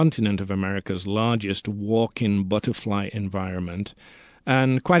got the continent of America's largest walk-in butterfly environment.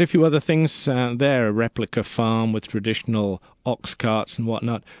 And quite a few other things there, a replica farm with traditional ox carts and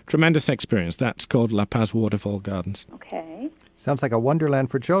whatnot. Tremendous experience. That's called La Paz Waterfall Gardens. Okay. Sounds like a wonderland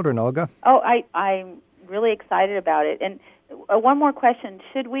for children, Olga. Oh, I'm really excited about it. And one more question.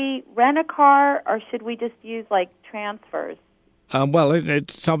 Should we rent a car or should we just use, transfers? Well,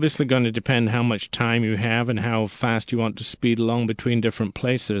 it's obviously going to depend how much time you have and how fast you want to speed along between different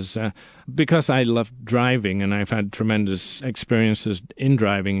places. Because I love driving and I've had tremendous experiences in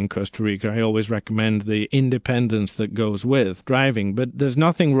driving in Costa Rica, I always recommend the independence that goes with driving. But there's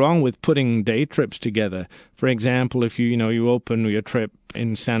nothing wrong with putting day trips together. For example, if you open your trip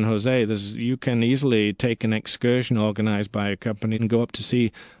in San Jose, you can easily take an excursion organized by a company and go up to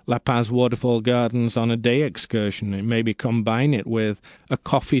see La Paz Waterfall Gardens on a day excursion and maybe combine it with a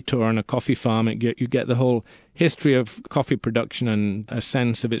coffee tour and a coffee farm. You get the whole history of coffee production and a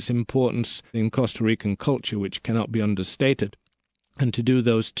sense of its importance in Costa Rican culture, which cannot be understated. And to do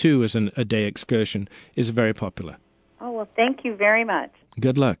those two as a day excursion is very popular. Oh, well, thank you very much.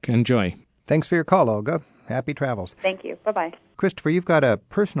 Good luck. Enjoy. Thanks for your call, Olga. Happy travels. Thank you. Bye-bye. Christopher, you've got a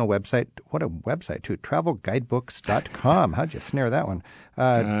personal website. What a website, too. Travelguidebooks.com. How'd you snare that one?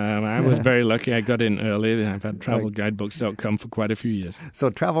 I was very lucky. I got in early. I've had travelguidebooks.com for quite a few years. So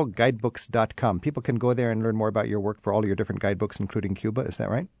travelguidebooks.com. People can go there and learn more about your work for all your different guidebooks, including Cuba. Is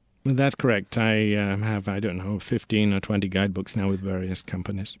that right? That's correct. I have, 15 or 20 guidebooks now with various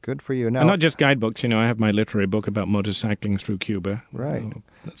companies. Good for you. Now, and not just guidebooks. I have my literary book about motorcycling through Cuba. Right.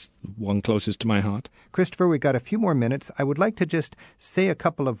 That's the one closest to my heart. Christopher, we've got a few more minutes. I would like to just say a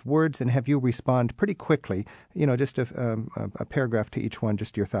couple of words and have you respond pretty quickly. Just a paragraph to each one,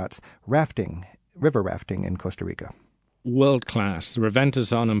 just your thoughts. Rafting, river rafting in Costa Rica. World class. The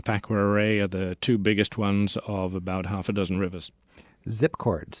Reventazon and Pacuaré are the two biggest ones of about half a dozen rivers. Zip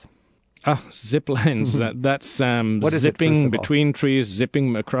cords. Zip lines. That's zipping between trees,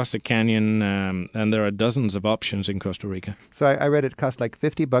 zipping across a canyon, and there are dozens of options in Costa Rica. So I read it cost like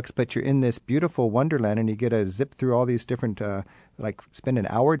 $50, but you're in this beautiful wonderland, and you get a zip through all these different, spend an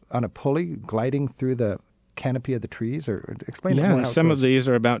hour on a pulley gliding through the canopy of the trees, or explain more how it goes. Some of these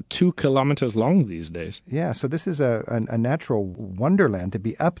are about 2 kilometers long these days. Yeah, so this is a natural wonderland to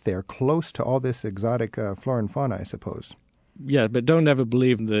be up there close to all this exotic flora and fauna, I suppose. Yeah, but don't ever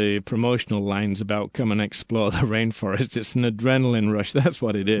believe the promotional lines about come and explore the rainforest. It's an adrenaline rush. That's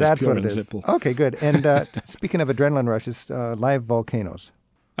what it is. That's what it is. Zipple. Okay, good. And speaking of adrenaline rushes, live volcanoes.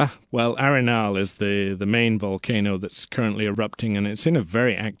 Well, Arenal is the main volcano that's currently erupting, and it's in a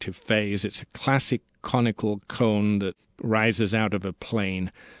very active phase. It's a classic conical cone that rises out of a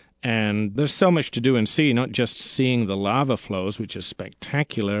plain. And there's so much to do and see, not just seeing the lava flows, which is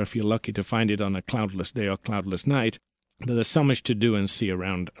spectacular if you're lucky to find it on a cloudless day or cloudless night, but there's so much to do and see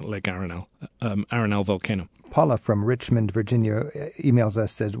around Lake Arenal, Arenal volcano. Paula from Richmond, Virginia, emails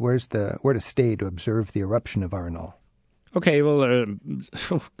us, says, where to stay to observe the eruption of Arenal? Okay, well,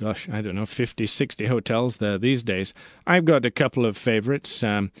 I don't know, 50, 60 hotels there these days. I've got a couple of favorites.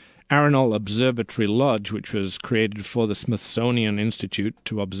 Arenal Observatory Lodge, which was created for the Smithsonian Institute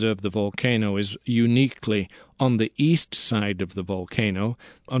to observe the volcano, is uniquely on the east side of the volcano.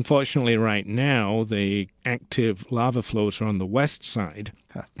 Unfortunately, right now, the active lava flows are on the west side,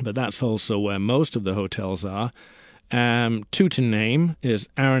 but that's also where most of the hotels are. Two to name is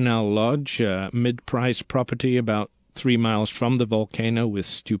Arenal Lodge, a mid-priced property about 3 miles from the volcano with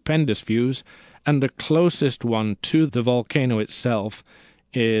stupendous views, and the closest one to the volcano itself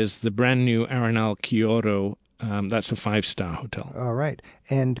is the brand-new Arenal Kyoto. That's a 5-star hotel. All right.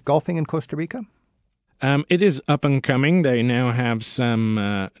 And golfing in Costa Rica? It is up and coming. They now have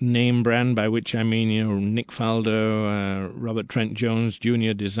some name brand, by which I mean, Nick Faldo, Robert Trent Jones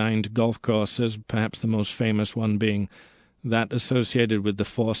Jr. designed golf courses, perhaps the most famous one being that associated with the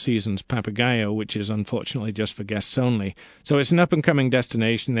Four Seasons Papagayo, which is unfortunately just for guests only. So it's an up-and-coming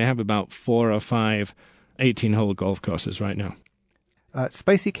destination. They have about 4 or 5 18-hole golf courses right now.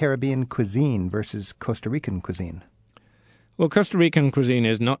 Spicy Caribbean cuisine versus Costa Rican cuisine. Well, Costa Rican cuisine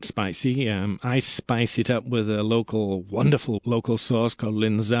is not spicy. I spice it up with a wonderful local sauce called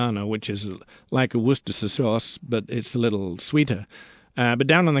Linzano, which is like a Worcestershire sauce, but it's a little sweeter. But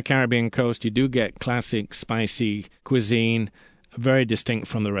down on the Caribbean coast, you do get classic spicy cuisine, very distinct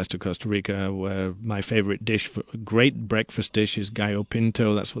from the rest of Costa Rica, where my favorite dish, great breakfast dish, is gallo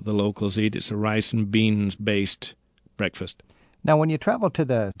pinto. That's what the locals eat. It's a rice and beans-based breakfast. Now, when you travel to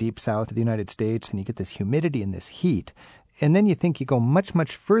the deep south of the United States and you get this humidity and this heat, and then you think you go much,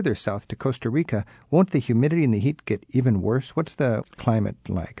 much further south to Costa Rica, won't the humidity and the heat get even worse? What's the climate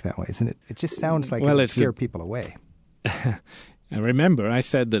like that way? Isn't it? It just sounds like it would scare people away. Remember, I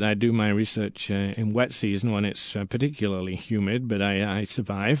said that I do my research in wet season when it's particularly humid, but I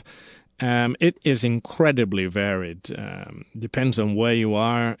survive. It is incredibly varied. Depends on where you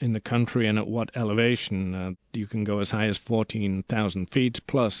are in the country and at what elevation. You can go as high as 14,000 feet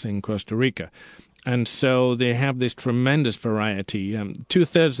plus in Costa Rica. And so they have this tremendous variety.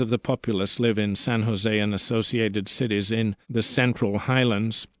 2/3 of the populace live in San Jose and associated cities in the Central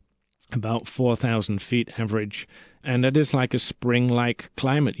Highlands, about 4,000 feet average. And it is like a spring-like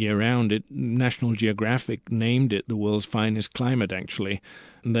climate year-round. National Geographic named it the world's finest climate, actually.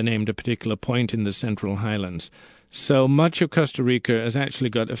 They named a particular point in the Central Highlands. So much of Costa Rica has actually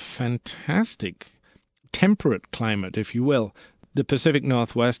got a fantastic temperate climate, if you will. The Pacific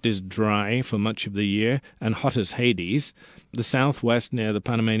Northwest is dry for much of the year and hot as Hades. The Southwest near the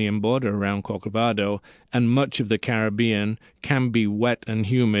Panamanian border around Corcovado and much of the Caribbean can be wet and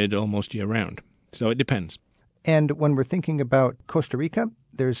humid almost year-round. So it depends. And when we're thinking about Costa Rica,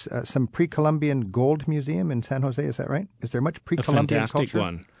 there's some pre-Columbian gold museum in San Jose. Is that right? Is there much pre-Columbian culture? A fantastic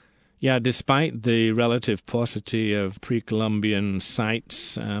one. Yeah, despite the relative paucity of pre-Columbian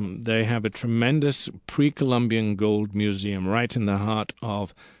sites, they have a tremendous pre-Columbian gold museum right in the heart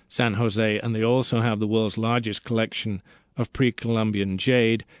of San Jose, and they also have the world's largest collection of pre-Columbian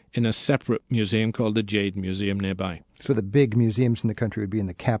jade in a separate museum called the Jade Museum nearby. So the big museums in the country would be in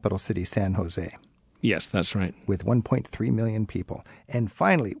the capital city, San Jose. Yes, that's right. With 1.3 million people. And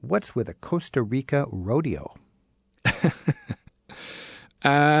finally, what's with a Costa Rica rodeo?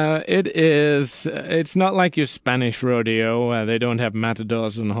 It's not like your Spanish rodeo. They don't have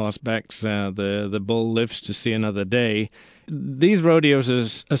matadors and horsebacks. The bull lives to see another day. These rodeos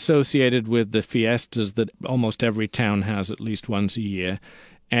are associated with the fiestas that almost every town has at least once a year.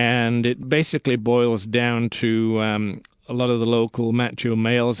 And it basically boils down to a lot of the local macho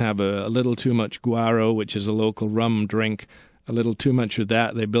males have a little too much guaro, which is a local rum drink. A little too much of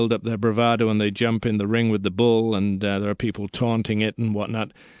that. They build up their bravado and they jump in the ring with the bull, and there are people taunting it and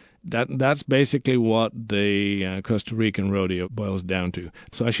whatnot. That's basically what the Costa Rican rodeo boils down to.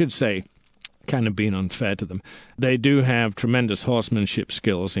 So I should say, kind of being unfair to them, they do have tremendous horsemanship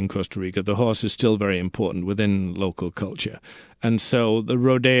skills in Costa Rica. The horse is still very important within local culture. And so the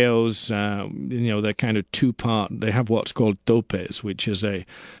rodeos, they're kind of two-part. They have what's called topes, which is a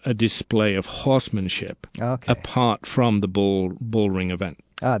display of horsemanship apart from the bull ring event.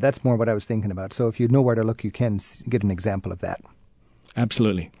 That's more what I was thinking about. So if you know where to look, you can get an example of that.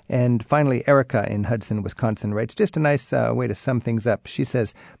 Absolutely. And finally, Erica in Hudson, Wisconsin writes, just a nice way to sum things up. She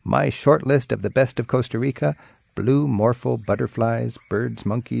says, my short list of the best of Costa Rica: blue morpho butterflies, birds,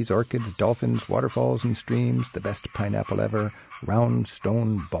 monkeys, orchids, dolphins, waterfalls and streams, the best pineapple ever, round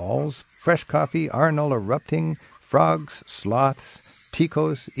stone balls, fresh coffee, Arnold erupting, frogs, sloths,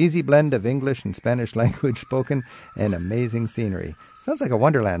 ticos, easy blend of English and Spanish language spoken, and amazing scenery. Sounds like a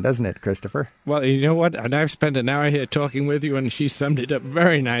wonderland, doesn't it, Christopher? Well, you know what? And I've spent an hour here talking with you, and she summed it up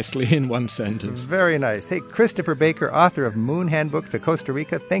very nicely in one sentence. Very nice. Hey, Christopher Baker, author of Moon Handbook to Costa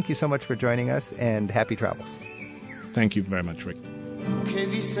Rica, thank you so much for joining us, and happy travels. Thank you very much, Rick. Que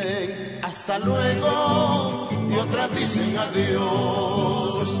dicen hasta luego y otras dicen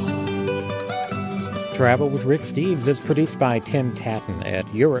adiós. Travel with Rick Steves is produced by Tim Tatton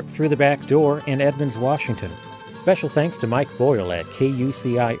at Europe Through the Back Door in Edmonds, Washington. Special thanks to Mike Boyle at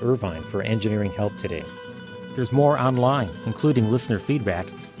KUCI Irvine for engineering help today. There's more online, including listener feedback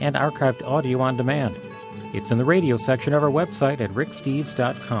and archived audio on demand. It's in the radio section of our website at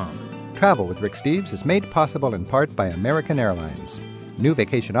ricksteves.com. Travel with Rick Steves is made possible in part by American Airlines. New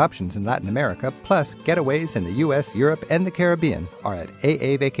vacation options in Latin America, plus getaways in the U.S., Europe, and the Caribbean are at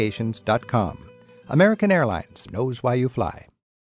aavacations.com. American Airlines knows why you fly.